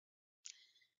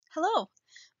Hello,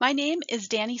 my name is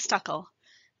Dani Stuckle.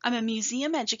 I'm a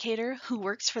museum educator who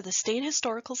works for the State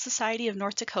Historical Society of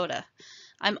North Dakota.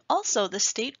 I'm also the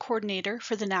state coordinator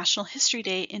for the National History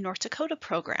Day in North Dakota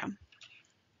program.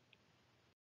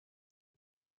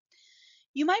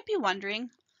 You might be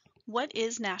wondering, what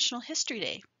is National History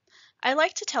Day? I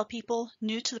like to tell people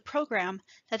new to the program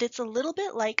that it's a little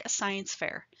bit like a science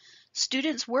fair.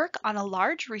 Students work on a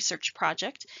large research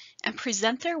project and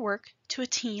present their work to a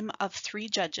team of 3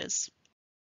 judges.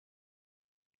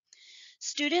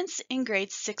 Students in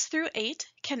grades 6 through 8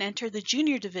 can enter the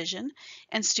junior division,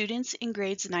 and students in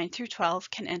grades 9 through 12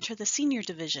 can enter the senior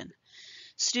division.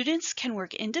 Students can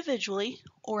work individually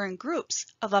or in groups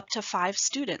of up to 5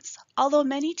 students, although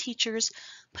many teachers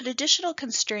put additional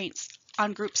constraints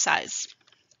on group size.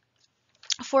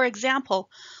 For example,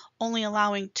 only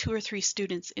allowing 2 or 3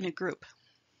 students in a group.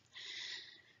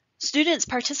 Students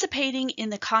participating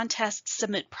in the contest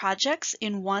submit projects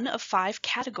in one of 5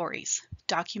 categories: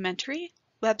 documentary,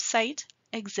 website,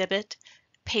 exhibit,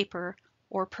 paper,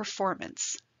 or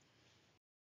performance.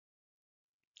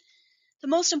 The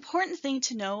most important thing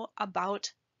to know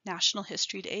about National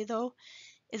History Day, though,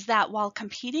 is that while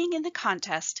competing in the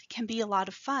contest can be a lot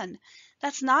of fun,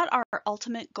 that's not our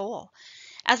ultimate goal.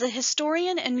 As a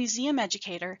historian and museum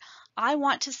educator, I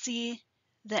want to see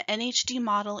the NHD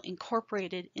model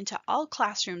incorporated into all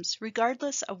classrooms,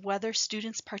 regardless of whether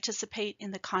students participate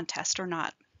in the contest or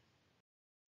not.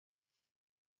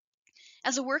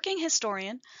 As a working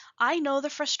historian, I know the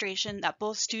frustration that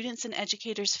both students and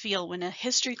educators feel when a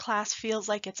history class feels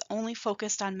like it's only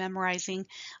focused on memorizing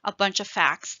a bunch of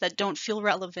facts that don't feel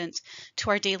relevant to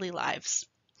our daily lives.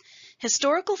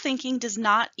 Historical thinking does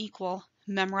not equal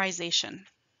memorization.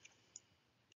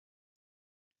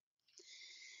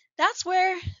 That's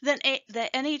where the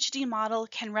NHD model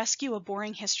can rescue a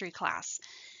boring history class.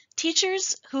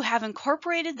 Teachers who have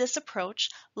incorporated this approach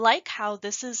like how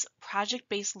this is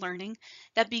project-based learning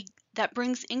that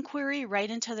brings inquiry right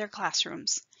into their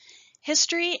classrooms.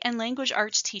 History and language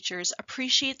arts teachers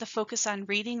appreciate the focus on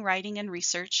reading, writing, and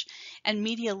research, and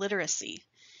media literacy.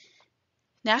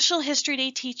 National History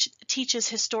Day teaches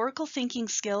historical thinking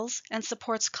skills and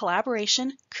supports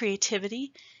collaboration,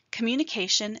 creativity,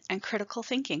 communication, and critical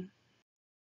thinking.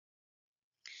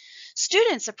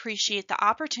 Students appreciate the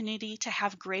opportunity to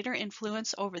have greater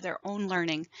influence over their own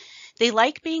learning. They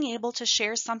like being able to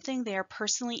share something they are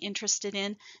personally interested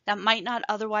in that might not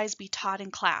otherwise be taught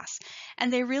in class,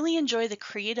 and they really enjoy the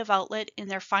creative outlet in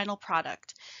their final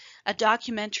product: a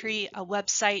documentary, a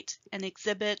website, an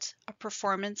exhibit, a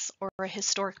performance, or a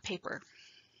historic paper.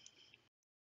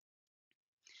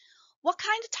 What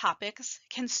kind of topics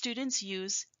can students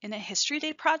use in a History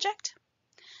Day project?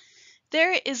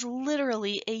 There is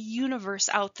literally a universe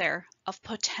out there of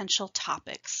potential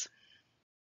topics.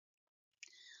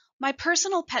 My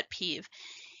personal pet peeve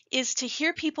is to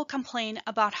hear people complain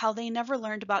about how they never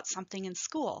learned about something in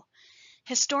school.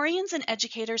 Historians and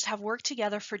educators have worked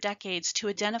together for decades to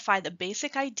identify the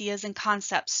basic ideas and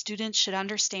concepts students should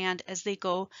understand as they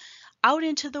go out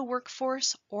into the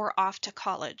workforce or off to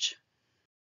college.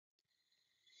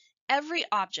 Every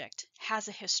object has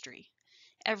a history.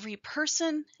 Every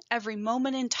person, every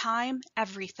moment in time,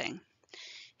 everything.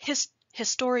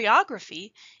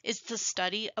 Historiography is the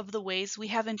study of the ways we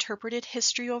have interpreted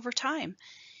history over time.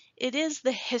 It is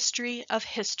the history of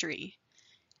history.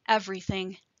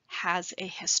 Everything has a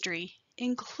history,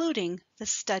 including the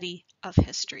study of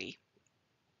history.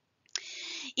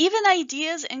 Even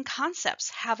ideas and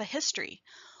concepts have a history.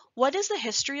 What is the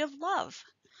history of love?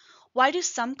 Why do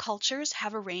some cultures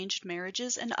have arranged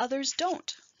marriages and others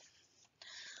don't?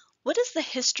 What is the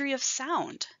history of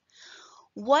sound?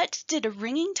 What did a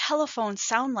ringing telephone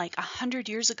sound like 100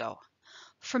 years ago?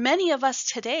 For many of us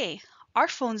today, our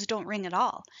phones don't ring at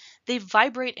all. They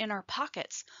vibrate in our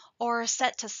pockets or are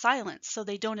set to silent so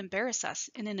they don't embarrass us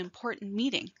in an important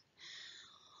meeting.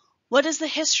 What is the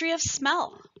history of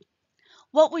smell?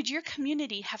 What would your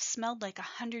community have smelled like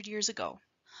 100 years ago?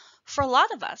 For a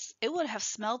lot of us, it would have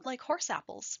smelled like horse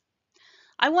apples.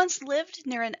 I once lived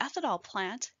near an ethanol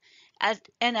plant,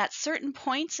 and at certain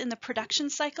points in the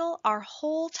production cycle, our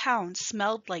whole town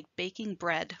smelled like baking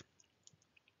bread.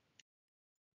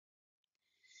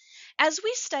 As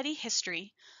we study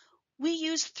history, we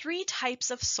use 3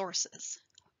 types of sources.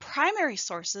 Primary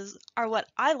sources are what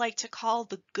I like to call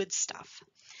the good stuff.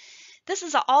 This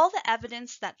is all the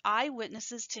evidence that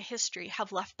eyewitnesses to history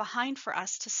have left behind for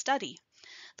us to study.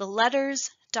 The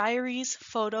letters, diaries,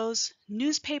 photos,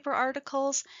 newspaper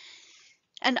articles,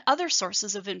 and other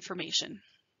sources of information.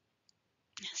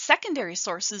 Secondary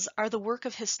sources are the work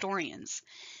of historians.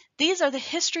 These are the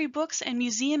history books and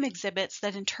museum exhibits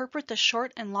that interpret the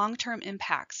short and long-term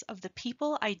impacts of the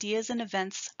people, ideas, and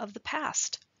events of the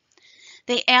past.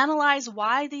 They analyze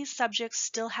why these subjects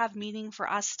still have meaning for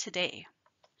us today.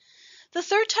 The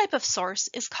third type of source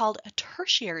is called a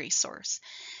tertiary source.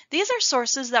 These are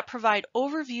sources that provide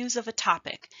overviews of a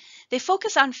topic. They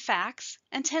focus on facts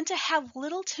and tend to have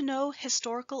little to no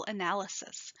historical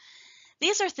analysis.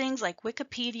 These are things like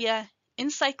Wikipedia,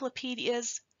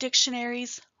 encyclopedias,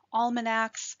 dictionaries,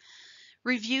 almanacs,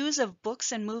 reviews of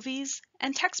books and movies,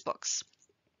 and textbooks.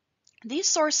 These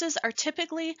sources are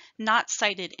typically not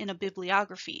cited in a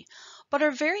bibliography, but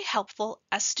are very helpful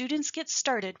as students get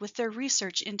started with their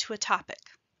research into a topic.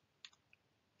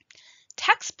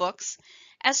 Textbooks,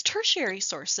 as tertiary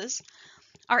sources,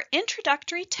 are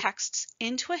introductory texts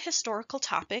into a historical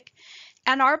topic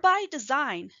and are by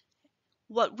design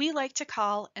what we like to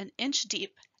call an inch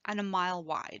deep and a mile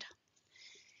wide.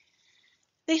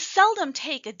 They seldom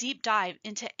take a deep dive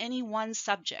into any one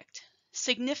subject.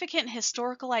 Significant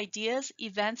historical ideas,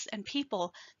 events, and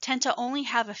people tend to only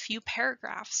have a few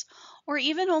paragraphs or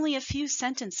even only a few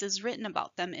sentences written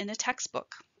about them in a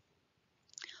textbook.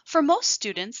 For most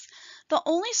students, the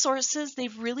only sources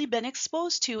they've really been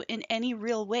exposed to in any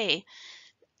real way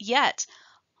yet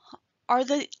are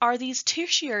these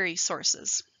tertiary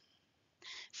sources.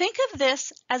 Think of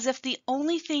this as if the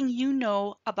only thing you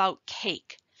know about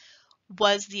cake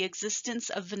was the existence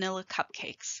of vanilla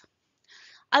cupcakes.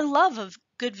 I love a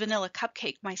good vanilla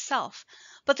cupcake myself,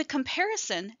 but the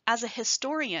comparison as a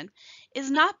historian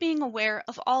is not being aware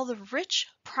of all the rich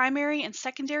primary and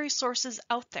secondary sources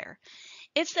out there.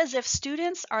 It's as if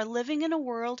students are living in a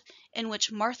world in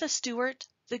which Martha Stewart,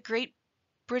 the Great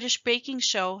British Baking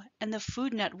Show, and the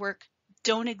Food Network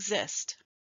don't exist.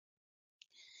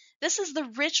 This is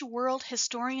the rich world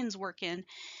historians work in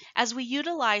as we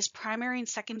utilize primary and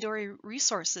secondary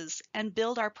resources and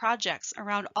build our projects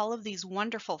around all of these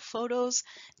wonderful photos,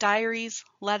 diaries,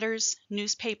 letters,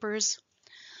 newspapers,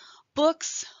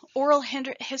 books, oral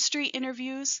history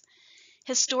interviews,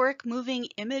 historic moving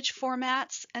image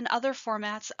formats, and other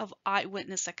formats of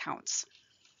eyewitness accounts.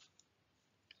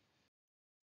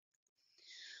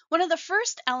 One of the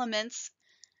first elements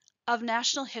of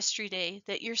National History Day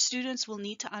that your students will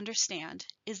need to understand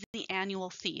is the annual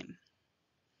theme.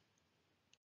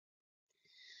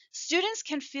 Students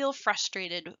can feel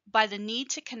frustrated by the need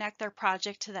to connect their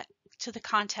project to the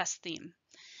contest theme.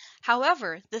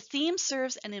 However, the theme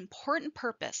serves an important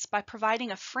purpose by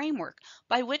providing a framework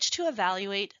by which to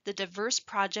evaluate the diverse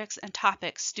projects and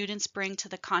topics students bring to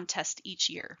the contest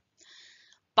each year.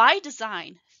 By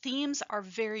design, themes are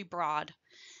very broad.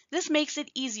 This makes it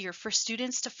easier for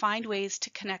students to find ways to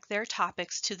connect their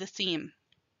topics to the theme.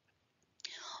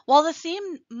 While the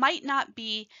theme might not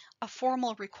be a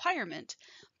formal requirement,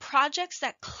 projects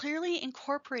that clearly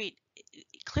incorporate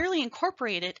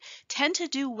it tend to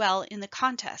do well in the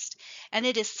contest, and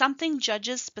it is something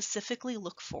judges specifically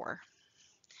look for.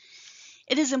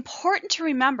 It is important to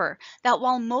remember that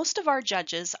while most of our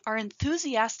judges are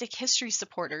enthusiastic history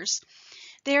supporters,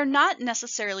 they are not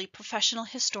necessarily professional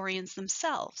historians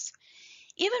themselves.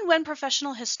 Even when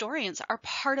professional historians are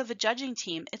part of a judging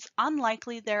team, it's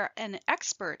unlikely they're an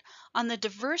expert on the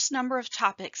diverse number of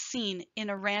topics seen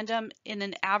in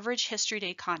an average History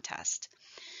Day contest.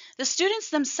 The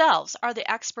students themselves are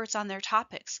the experts on their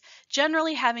topics,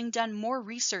 generally having done more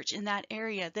research in that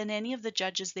area than any of the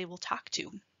judges they will talk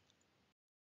to.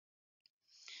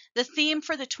 The theme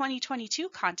for the 2022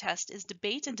 contest is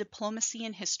Debate and Diplomacy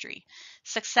in History: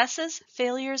 Successes,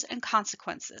 Failures, and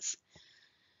Consequences.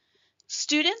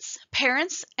 Students,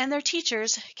 parents, and their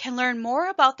teachers can learn more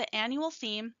about the annual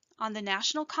theme on the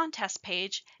National Contest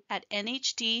page at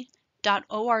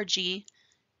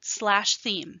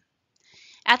nhd.org/theme.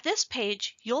 At this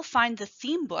page, you'll find the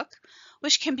theme book,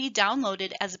 which can be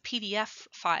downloaded as a PDF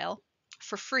file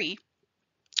for free.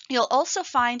 You'll also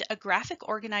find a graphic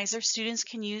organizer students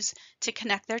can use to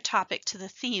connect their topic to the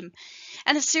theme,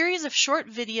 and a series of short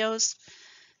videos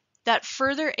that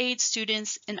further aid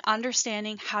students in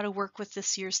understanding how to work with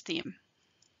this year's theme.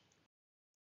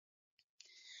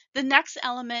 The next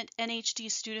element NHD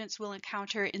students will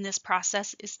encounter in this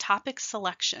process is topic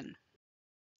selection.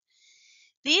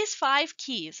 These 5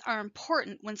 keys are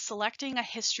important when selecting a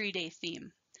History Day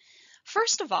theme.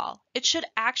 First of all, it should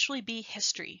actually be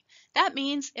history. That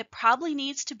means it probably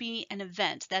needs to be an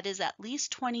event that is at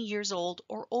least 20 years old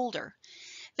or older.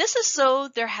 This is so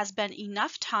there has been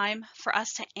enough time for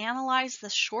us to analyze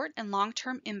the short and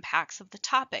long-term impacts of the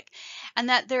topic, and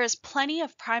that there is plenty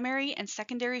of primary and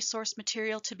secondary source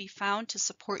material to be found to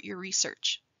support your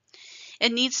research.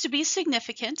 It needs to be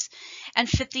significant and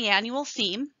fit the annual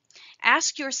theme,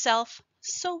 Ask yourself,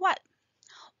 so what?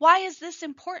 Why is this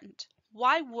important?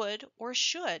 Why would or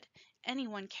should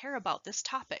anyone care about this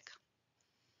topic?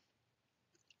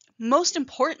 Most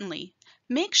importantly,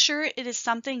 make sure it is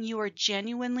something you are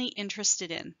genuinely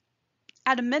interested in.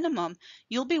 At a minimum,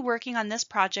 you'll be working on this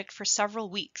project for several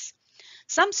weeks.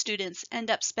 Some students end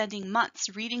up spending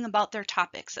months reading about their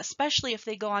topics, especially if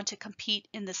they go on to compete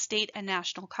in the state and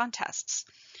national contests.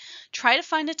 Try to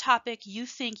find a topic you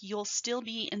think you'll still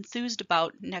be enthused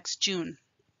about next June.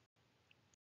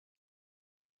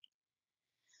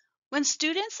 When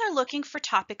students are looking for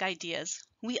topic ideas,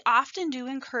 we often do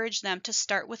encourage them to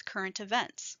start with current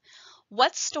events.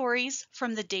 What stories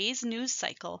from the day's news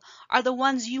cycle are the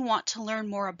ones you want to learn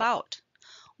more about?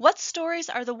 What stories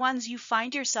are the ones you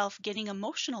find yourself getting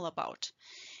emotional about?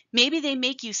 Maybe they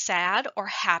make you sad or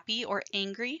happy or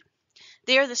angry.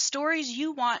 They are the stories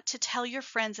you want to tell your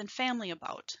friends and family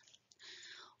about.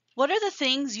 What are the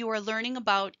things you are learning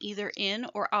about either in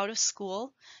or out of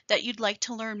school that you'd like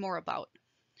to learn more about?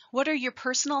 What are your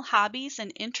personal hobbies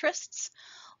and interests?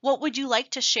 What would you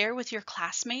like to share with your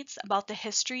classmates about the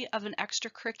history of an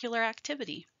extracurricular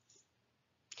activity?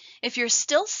 If you're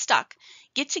still stuck,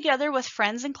 get together with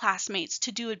friends and classmates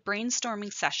to do a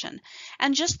brainstorming session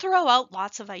and just throw out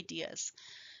lots of ideas.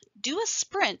 Do a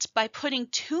sprint by putting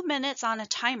 2 minutes on a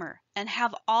timer and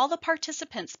have all the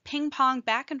participants ping pong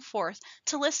back and forth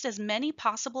to list as many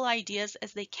possible ideas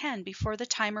as they can before the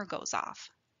timer goes off.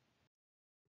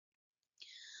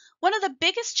 One of the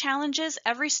biggest challenges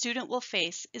every student will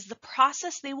face is the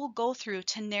process they will go through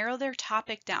to narrow their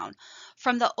topic down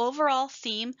from the overall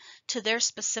theme to their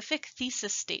specific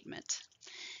thesis statement.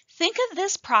 Think of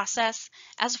this process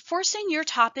as forcing your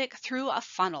topic through a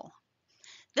funnel.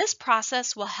 This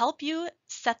process will help you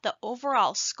set the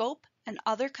overall scope and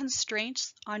other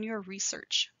constraints on your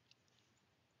research.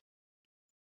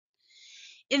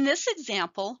 In this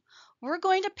example, we're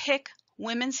going to pick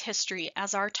women's history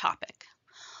as our topic.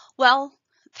 Well,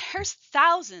 there's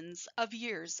thousands of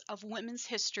years of women's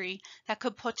history that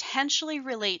could potentially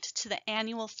relate to the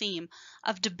annual theme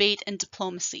of debate and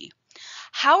diplomacy.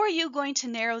 How are you going to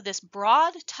narrow this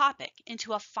broad topic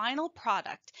into a final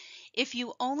product if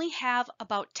you only have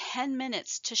about 10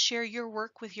 minutes to share your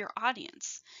work with your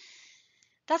audience?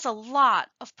 That's a lot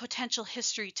of potential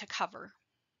history to cover.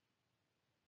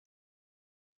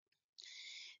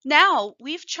 Now,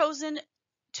 we've chosen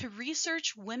to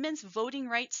research women's voting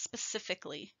rights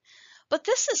specifically. But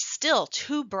this is still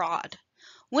too broad.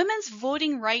 Women's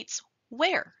voting rights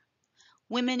where?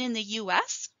 Women in the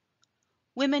US?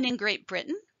 Women in Great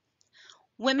Britain?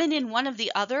 Women in one of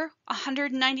the other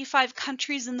 195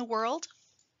 countries in the world?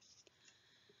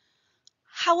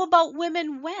 How about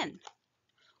women when?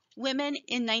 Women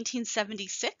in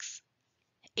 1976,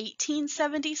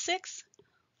 1876,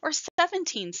 or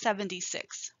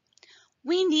 1776?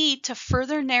 We need to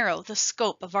further narrow the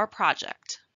scope of our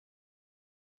project.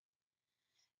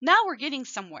 Now we're getting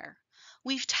somewhere.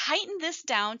 We've tightened this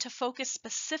down to focus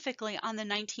specifically on the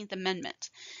 19th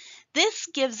Amendment. This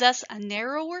gives us a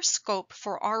narrower scope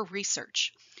for our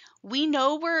research. We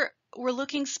know we're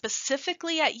looking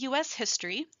specifically at U.S.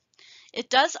 history. It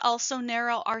does also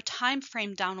narrow our time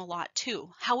frame down a lot too.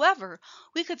 However,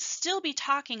 we could still be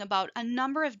talking about a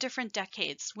number of different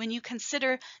decades when you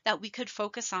consider that we could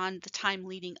focus on the time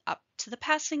leading up to the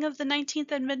passing of the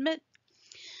 19th Amendment,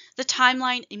 the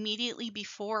timeline immediately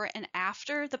before and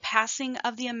after the passing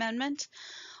of the amendment,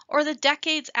 or the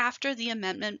decades after the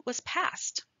amendment was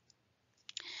passed.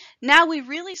 Now we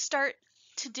really start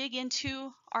to dig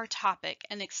into our topic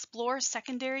and explore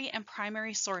secondary and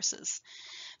primary sources.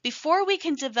 Before we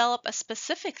can develop a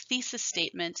specific thesis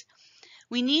statement,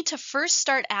 we need to first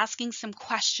start asking some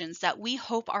questions that we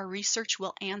hope our research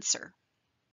will answer.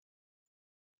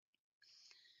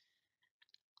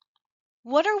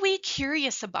 What are we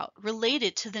curious about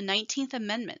related to the 19th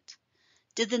Amendment?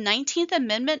 Did the 19th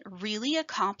Amendment really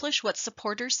accomplish what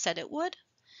supporters said it would?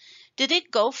 Did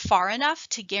it go far enough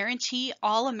to guarantee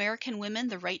all American women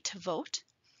the right to vote?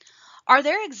 Are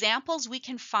there examples we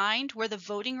can find where the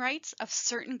voting rights of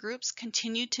certain groups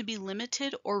continued to be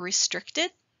limited or restricted?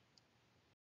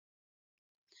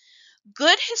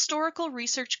 Good historical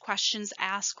research questions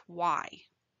ask why.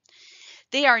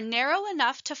 They are narrow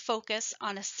enough to focus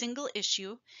on a single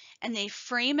issue, and they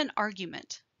frame an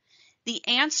argument. The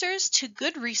answers to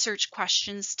good research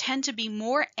questions tend to be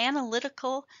more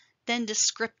analytical than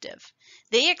descriptive.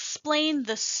 They explain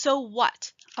the so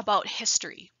what about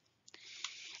history.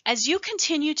 As you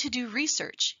continue to do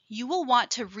research, you will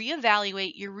want to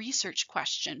reevaluate your research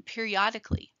question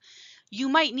periodically. You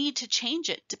might need to change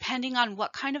it depending on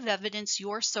what kind of evidence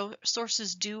your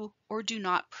sources do or do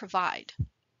not provide.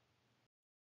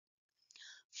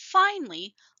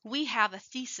 Finally, we have a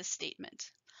thesis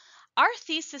statement. Our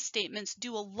thesis statements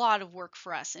do a lot of work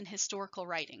for us in historical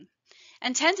writing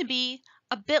and tend to be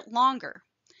a bit longer.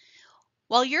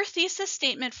 While your thesis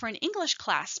statement for an English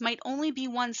class might only be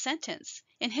one sentence,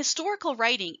 in historical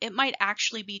writing it might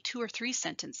actually be 2 or 3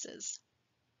 sentences.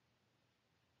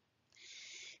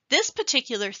 This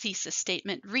particular thesis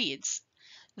statement reads,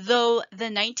 though the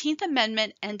 19th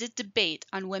Amendment ended debate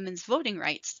on women's voting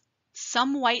rights,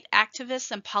 some white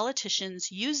activists and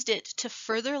politicians used it to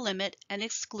further limit and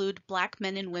exclude Black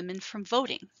men and women from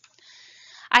voting.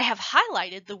 I have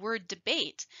highlighted the word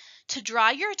debate to draw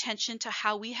your attention to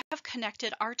how we have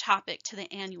connected our topic to the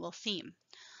annual theme.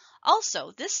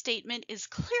 Also, this statement is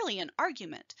clearly an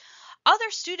argument.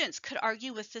 Other students could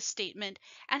argue with this statement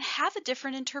and have a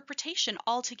different interpretation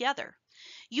altogether.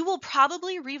 You will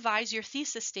probably revise your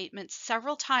thesis statement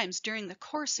several times during the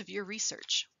course of your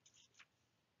research.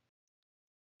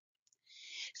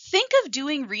 Think of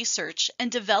doing research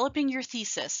and developing your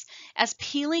thesis as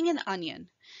peeling an onion,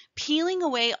 peeling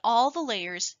away all the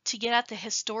layers to get at the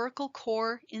historical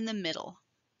core in the middle.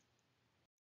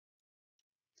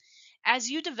 As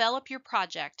you develop your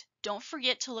project, don't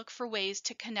forget to look for ways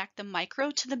to connect the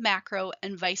micro to the macro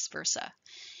and vice versa.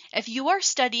 If you are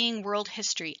studying world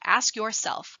history, ask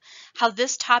yourself how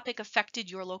this topic affected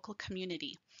your local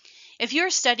community. If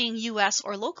you're studying US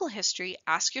or local history,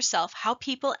 ask yourself how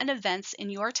people and events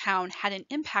in your town had an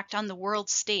impact on the world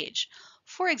stage.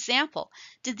 For example,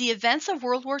 did the events of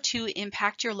World War II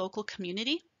impact your local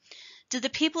community? Did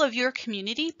the people of your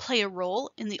community play a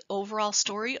role in the overall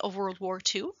story of World War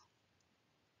II?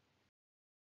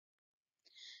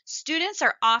 Students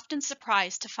are often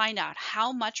surprised to find out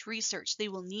how much research they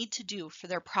will need to do for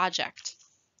their project.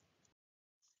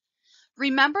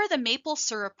 Remember the maple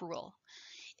syrup rule.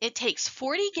 It takes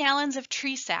 40 gallons of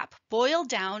tree sap boiled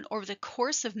down over the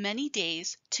course of many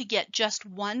days to get just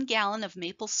 1 gallon of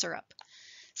maple syrup.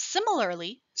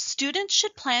 Similarly, students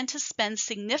should plan to spend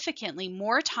significantly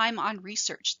more time on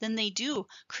research than they do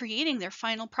creating their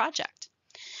final project.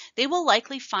 They will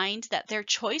likely find that their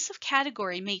choice of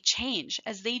category may change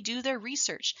as they do their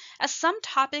research, as some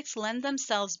topics lend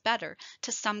themselves better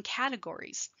to some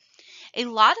categories. A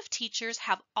lot of teachers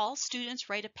have all students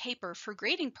write a paper for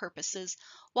grading purposes,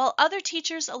 while other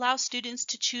teachers allow students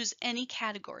to choose any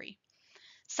category.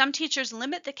 Some teachers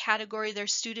limit the category their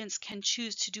students can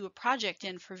choose to do a project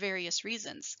in for various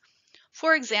reasons.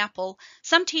 For example,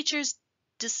 some teachers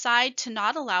decide to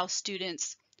not allow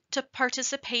students to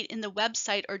participate in the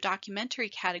website or documentary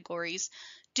categories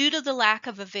due to the lack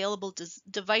of available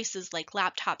devices like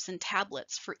laptops and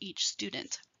tablets for each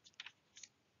student.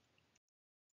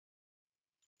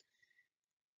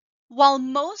 While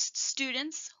most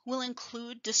students will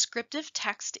include descriptive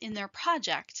text in their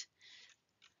project,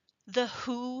 the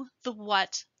who, the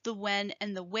what, the when,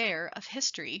 and the where of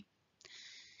history,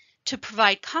 to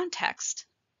provide context,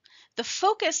 the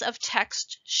focus of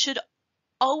text should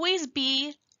always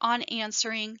be on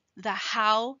answering the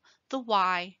how, the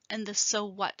why, and the so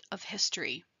what of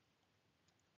history.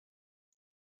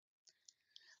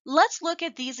 Let's look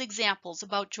at these examples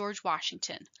about George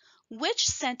Washington. Which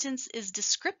sentence is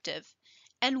descriptive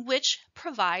and which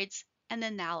provides an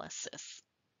analysis?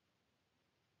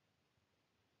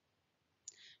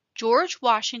 George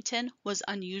Washington was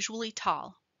unusually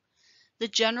tall. The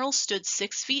general stood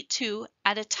 6 feet 2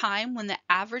 at a time when the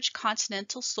average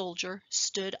continental soldier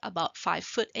stood about 5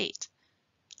 foot 8.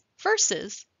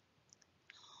 Versus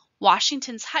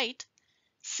Washington's height,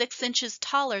 6 inches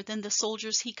taller than the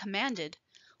soldiers he commanded,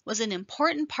 was an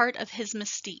important part of his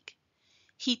mystique.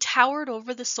 He towered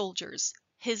over the soldiers.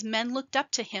 His men looked up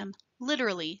to him,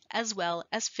 literally as well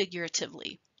as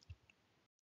figuratively.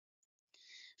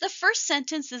 The first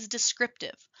sentence is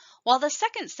descriptive, while the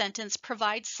second sentence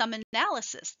provides some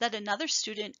analysis that another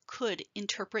student could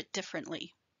interpret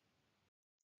differently.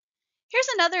 Here's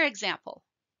another example.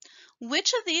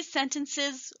 Which of these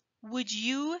sentences would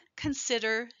you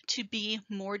consider to be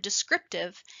more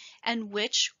descriptive, and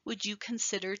which would you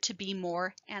consider to be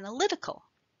more analytical?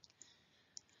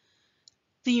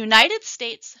 The United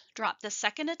States dropped the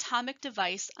second atomic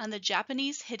device on the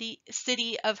Japanese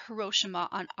city of Hiroshima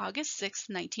on August 6,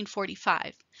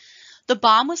 1945. The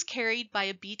bomb was carried by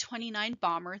a B-29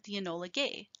 bomber, the Enola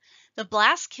Gay. The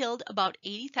blast killed about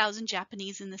 80,000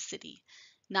 Japanese in the city.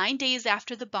 9 days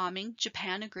after the bombing,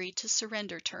 Japan agreed to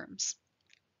surrender terms.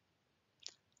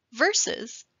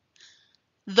 Versus,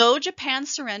 though Japan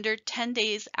surrendered 10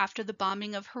 days after the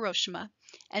bombing of Hiroshima,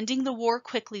 ending the war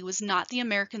quickly was not the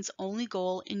Americans' only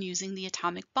goal in using the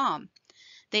atomic bomb.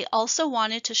 They also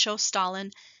wanted to show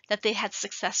Stalin that they had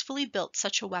successfully built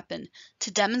such a weapon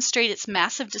to demonstrate its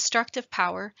massive destructive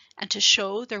power and to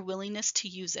show their willingness to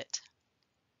use it.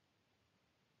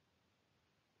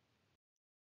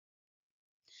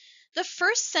 The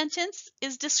first sentence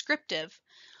is descriptive,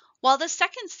 while the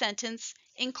second sentence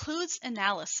includes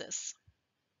analysis.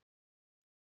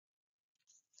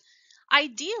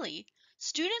 Ideally,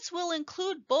 students will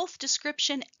include both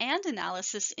description and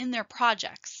analysis in their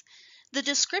projects. The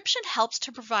description helps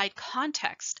to provide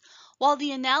context, while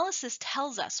the analysis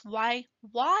tells us why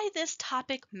this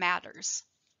topic matters.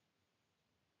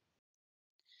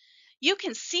 You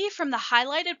can see from the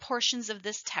highlighted portions of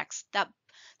this text that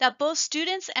both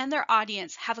students and their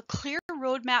audience have a clear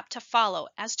roadmap to follow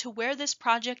as to where this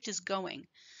project is going.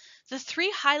 The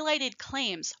three highlighted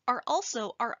claims are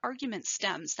also our argument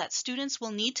stems that students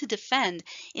will need to defend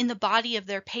in the body of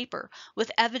their paper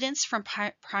with evidence from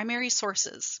primary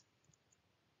sources.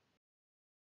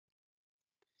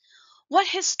 What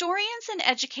historians and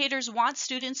educators want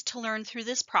students to learn through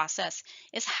this process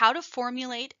is how to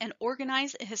formulate and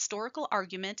organize a historical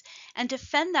argument and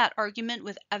defend that argument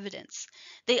with evidence.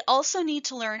 They also need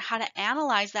to learn how to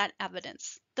analyze that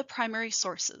evidence, the primary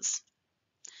sources,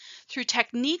 through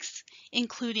techniques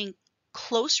including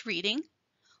close reading,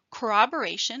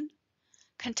 corroboration,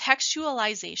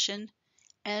 contextualization,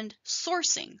 and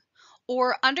sourcing,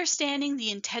 or understanding the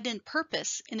intended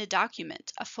purpose in a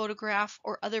document, a photograph,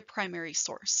 or other primary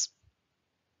source.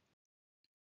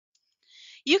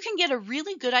 You can get a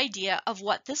really good idea of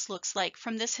what this looks like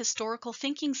from this historical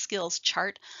thinking skills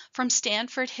chart from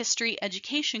Stanford History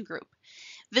Education Group.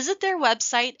 Visit their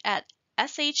website at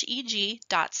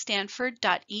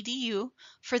sheg.stanford.edu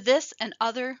for this and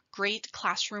other great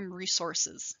classroom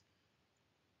resources.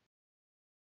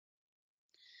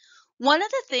 One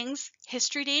of the things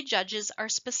History Day judges are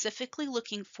specifically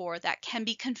looking for that can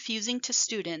be confusing to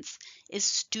students is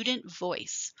student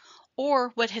voice,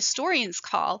 or what historians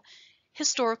call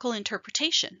historical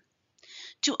interpretation.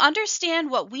 To understand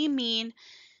what we mean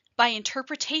by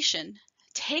interpretation,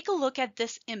 take a look at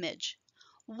this image.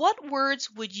 What words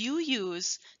would you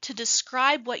use to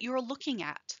describe what you're looking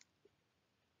at?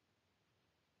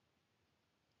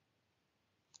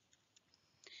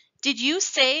 Did you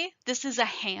say this is a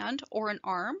hand or an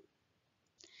arm?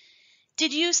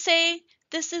 Did you say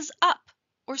this is up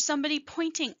or somebody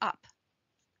pointing up?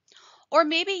 Or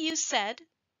maybe you said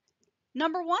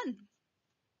number 1.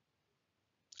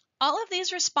 All of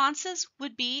these responses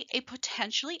would be a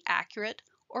potentially accurate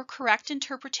or correct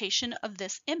interpretation of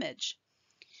this image.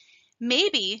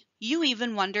 Maybe you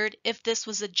even wondered if this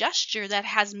was a gesture that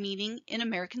has meaning in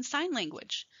American Sign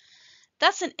Language.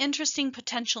 That's an interesting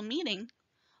potential meaning,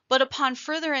 but upon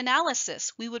further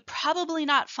analysis, we would probably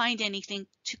not find anything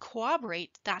to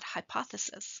corroborate that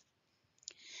hypothesis.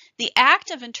 The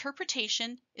act of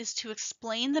interpretation is to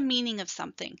explain the meaning of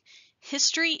something.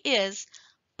 History is,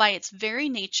 by its very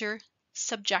nature,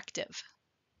 subjective.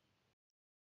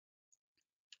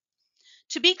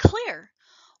 To be clear,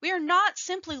 we are not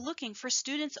simply looking for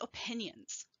students'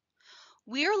 opinions.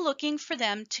 We are looking for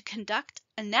them to conduct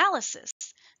analysis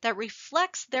that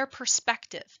reflects their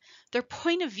perspective, their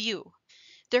point of view,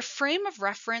 their frame of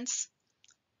reference,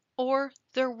 or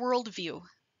their worldview.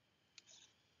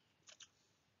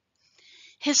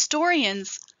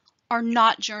 Historians are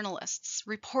not journalists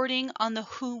reporting on the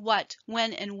who, what,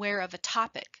 when, and where of a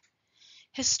topic.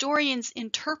 Historians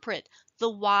interpret the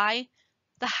why,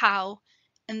 the how,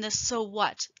 and the so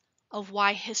what of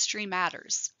why history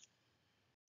matters.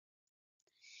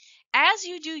 As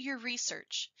you do your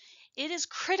research, it is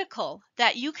critical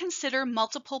that you consider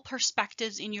multiple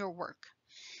perspectives in your work.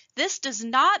 This does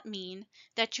not mean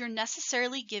that you're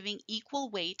necessarily giving equal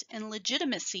weight and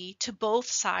legitimacy to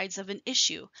both sides of an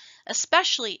issue,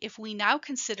 especially if we now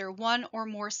consider one or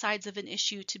more sides of an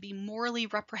issue to be morally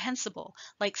reprehensible,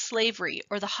 like slavery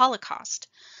or the Holocaust.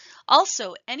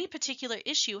 Also, any particular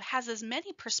issue has as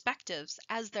many perspectives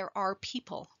as there are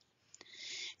people.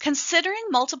 Considering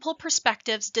multiple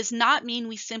perspectives does not mean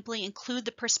we simply include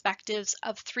the perspectives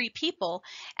of 3 people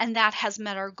and that has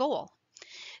met our goal.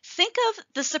 Think of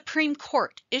the Supreme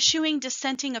Court issuing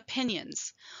dissenting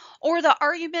opinions, or the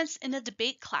arguments in a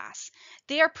debate class.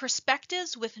 They are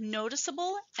perspectives with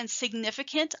noticeable and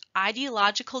significant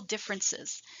ideological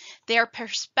differences. They are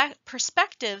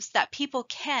perspectives that people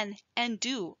can and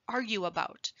do argue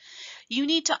about. You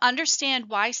need to understand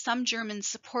why some Germans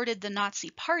supported the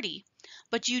Nazi Party,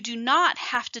 but you do not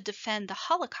have to defend the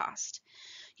Holocaust.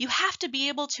 You have to be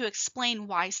able to explain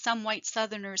why some white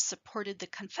Southerners supported the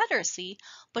Confederacy,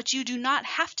 but you do not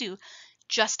have to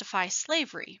justify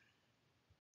slavery.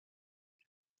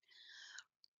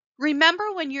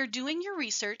 Remember when you're doing your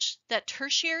research that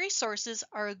tertiary sources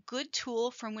are a good tool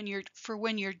for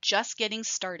when you're just getting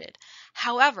started.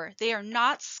 However, they are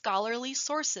not scholarly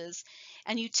sources,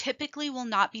 and you typically will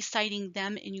not be citing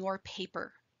them in your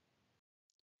paper.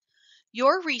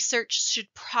 Your research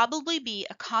should probably be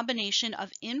a combination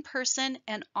of in-person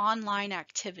and online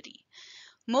activity.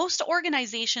 Most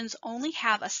organizations only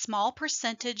have a small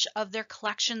percentage of their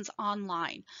collections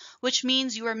online, which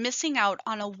means you are missing out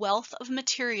on a wealth of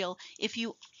material if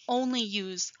you only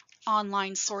use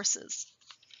online sources.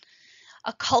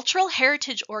 A cultural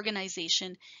heritage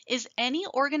organization is any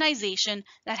organization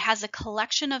that has a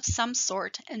collection of some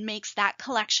sort and makes that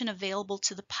collection available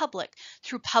to the public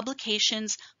through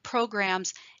publications,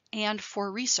 programs, and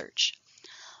for research.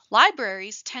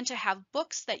 Libraries tend to have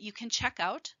books that you can check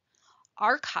out.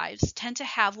 Archives tend to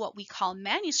have what we call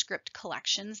manuscript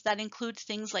collections that include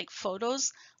things like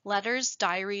photos, letters,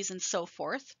 diaries, and so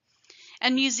forth.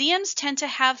 And museums tend to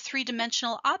have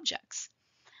three-dimensional objects.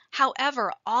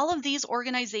 However, all of these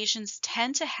organizations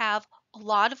tend to have a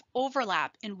lot of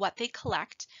overlap in what they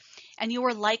collect, and you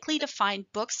are likely to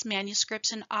find books,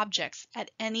 manuscripts, and objects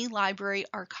at any library,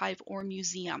 archive, or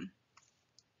museum.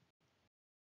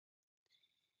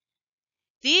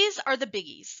 These are the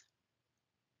biggies.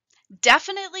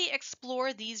 Definitely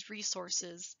explore these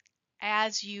resources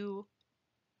as you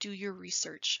do your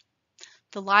research.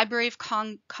 The Library of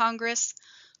Congress,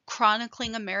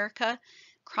 Chronicling America.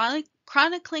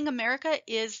 Chronicling America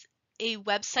is a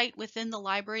website within the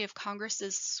Library of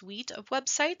Congress's suite of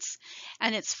websites,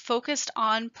 and it's focused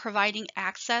on providing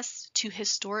access to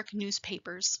historic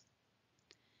newspapers.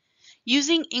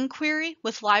 Using inquiry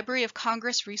with Library of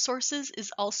Congress resources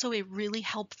is also a really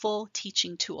helpful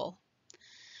teaching tool.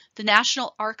 The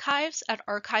National Archives at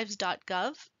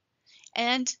archives.gov,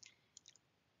 and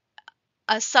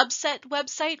a subset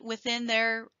website within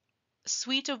their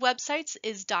suite of websites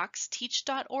is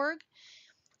docsteach.org.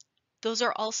 Those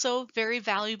are also very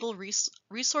valuable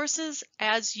resources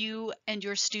as you and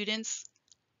your students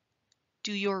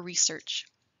do your research.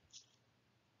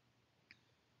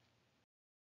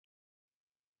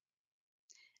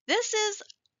 This is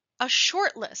a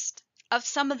short list of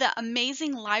some of the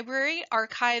amazing library,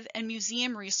 archive, and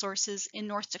museum resources in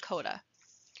North Dakota.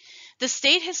 The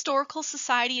State Historical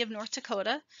Society of North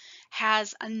Dakota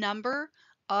has a number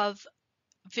of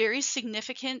very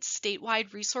significant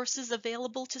statewide resources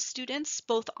available to students,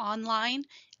 both online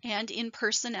and in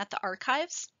person at the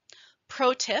archives.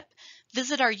 Pro tip,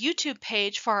 visit our YouTube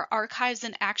page for our Archives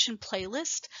in Action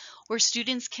playlist, where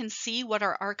students can see what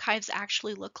our archives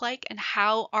actually look like and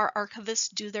how our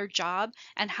archivists do their job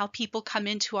and how people come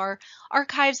into our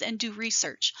archives and do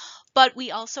research. But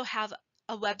we also have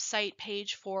a website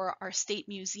page for our state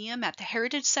museum at the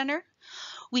Heritage Center.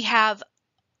 We have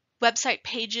website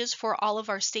pages for all of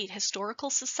our state historical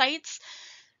sites.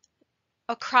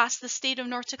 Across the state of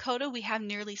North Dakota, we have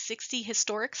nearly 60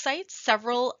 historic sites,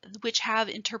 several which have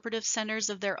interpretive centers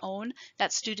of their own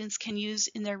that students can use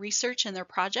in their research and their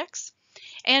projects.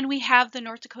 And we have the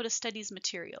North Dakota Studies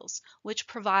materials, which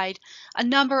provide a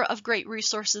number of great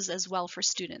resources as well for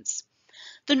students.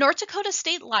 The North Dakota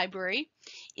State Library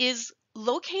is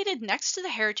located next to the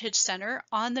Heritage Center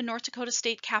on the North Dakota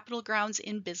State Capitol grounds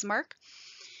in Bismarck.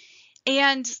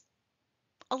 And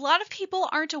a lot of people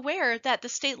aren't aware that the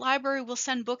state library will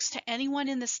send books to anyone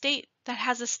in the state that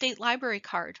has a state library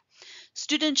card.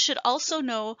 Students should also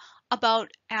know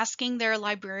about asking their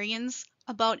librarians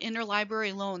about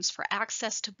interlibrary loans for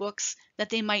access to books that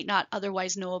they might not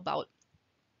otherwise know about.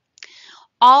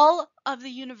 All of the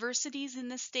universities in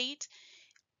the state,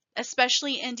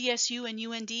 especially NDSU and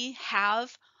UND,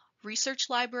 have research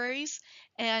libraries,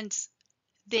 and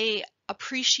they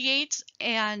appreciate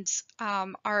and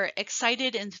are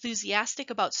excited and enthusiastic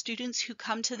about students who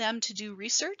come to them to do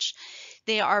research.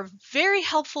 They are very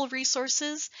helpful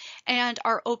resources and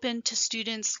are open to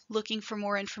students looking for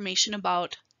more information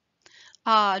about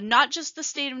not just the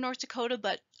state of North Dakota,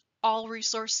 but all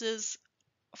resources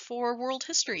for world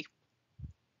history.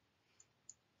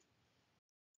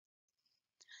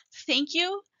 Thank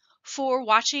you for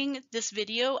watching this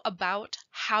video about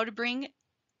how to bring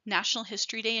National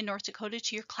History Day in North Dakota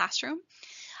to your classroom.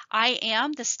 I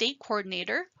am the state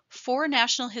coordinator for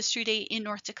National History Day in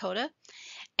North Dakota,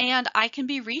 and I can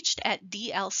be reached at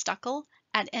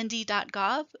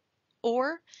dlstuckle@nd.gov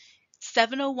or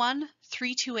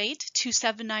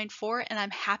 701-328-2794, and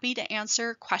I'm happy to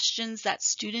answer questions that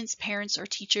students, parents, or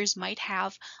teachers might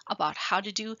have about how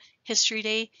to do History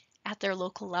Day at their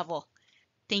local level.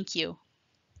 Thank you.